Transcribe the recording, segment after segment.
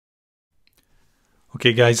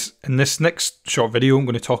Okay guys, in this next short video I'm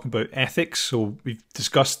going to talk about ethics. So we've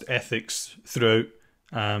discussed ethics throughout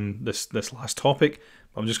this last topic,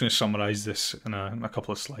 but I'm just going to summarise this in a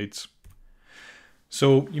couple of slides.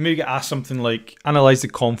 So you may get asked something like, analyse the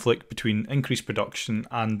conflict between increased production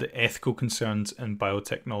and the ethical concerns in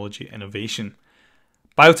biotechnology innovation.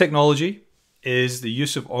 Biotechnology is the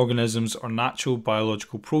use of organisms or natural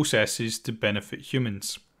biological processes to benefit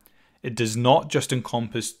humans. It does not just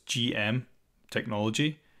encompass GM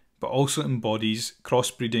technology, but also embodies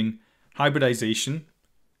crossbreeding, hybridization,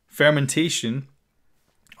 fermentation,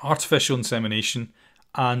 artificial insemination,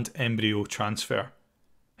 and embryo transfer.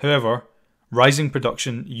 However, rising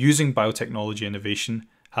production using biotechnology innovation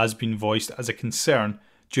has been voiced as a concern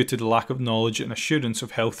due to the lack of knowledge and assurance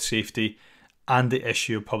of health safety and the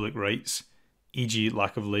issue of public rights, e.g.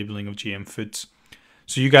 lack of labelling of GM foods.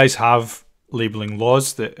 So you guys have labelling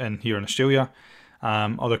laws that here in Australia.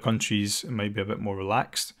 Other countries it might be a bit more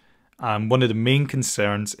relaxed. One of the main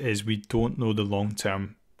concerns is we don't know the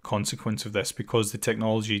long-term consequence of this because the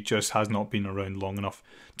technology just has not been around long enough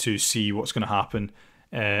to see what's going to happen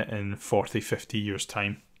in 40, 50 years'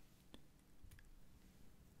 time.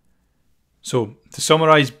 So to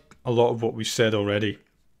summarise a lot of what we've said already,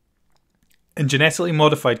 in genetically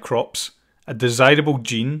modified crops, a desirable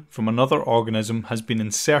gene from another organism has been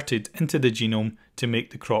inserted into the genome to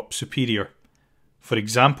make the crop superior. For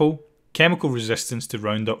example, chemical resistance to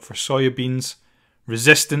Roundup for soybeans,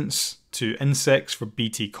 resistance to insects for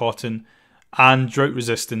BT cotton, and drought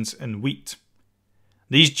resistance in wheat.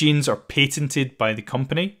 These genes are patented by the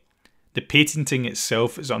company. The patenting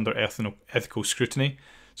itself is under ethical scrutiny.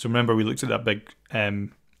 So remember, we looked at that big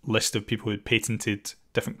list of people who had patented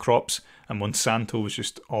different crops, and Monsanto was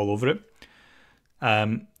just all over it.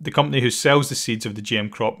 The company who sells the seeds of the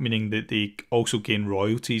GM crop, meaning that they also gain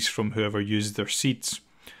royalties from whoever uses their seeds.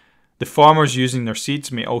 The farmers using their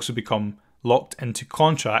seeds may also become locked into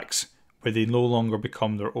contracts where they no longer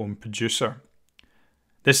become their own producer.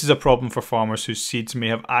 This is a problem for farmers whose seeds may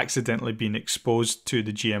have accidentally been exposed to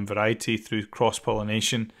the GM variety through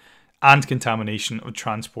cross-pollination and contamination of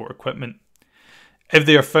transport equipment. If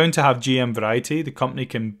they are found to have GM variety, the company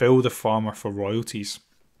can bill the farmer for royalties.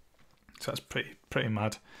 So that's pretty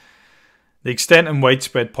mad. The extent and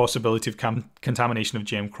widespread possibility of contamination of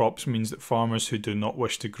GM crops means that farmers who do not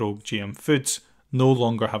wish to grow GM foods no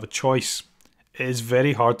longer have a choice. It is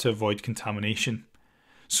very hard to avoid contamination.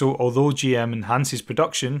 So although GM enhances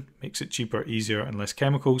production, makes it cheaper, easier and less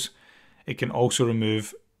chemicals, it can also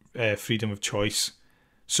remove freedom of choice.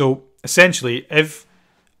 So essentially, if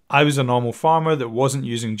I was a normal farmer that wasn't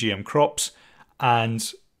using GM crops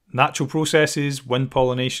and natural processes, wind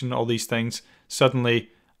pollination, all these things, suddenly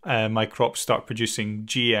my crops start producing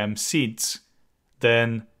GM seeds,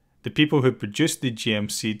 then the people who produced the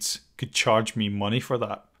GM seeds could charge me money for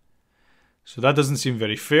that. So that doesn't seem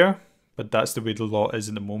very fair, but that's the way the law is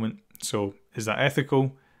at the moment. So is that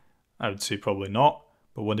ethical? I would say probably not,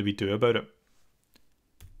 but what do we do about it?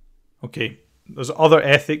 Okay, there's other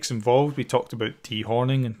ethics involved. We talked about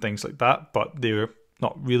dehorning and things like that, but they're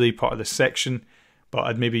not really part of this section. But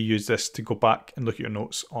I'd maybe use this to go back and look at your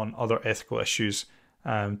notes on other ethical issues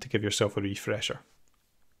to give yourself a refresher.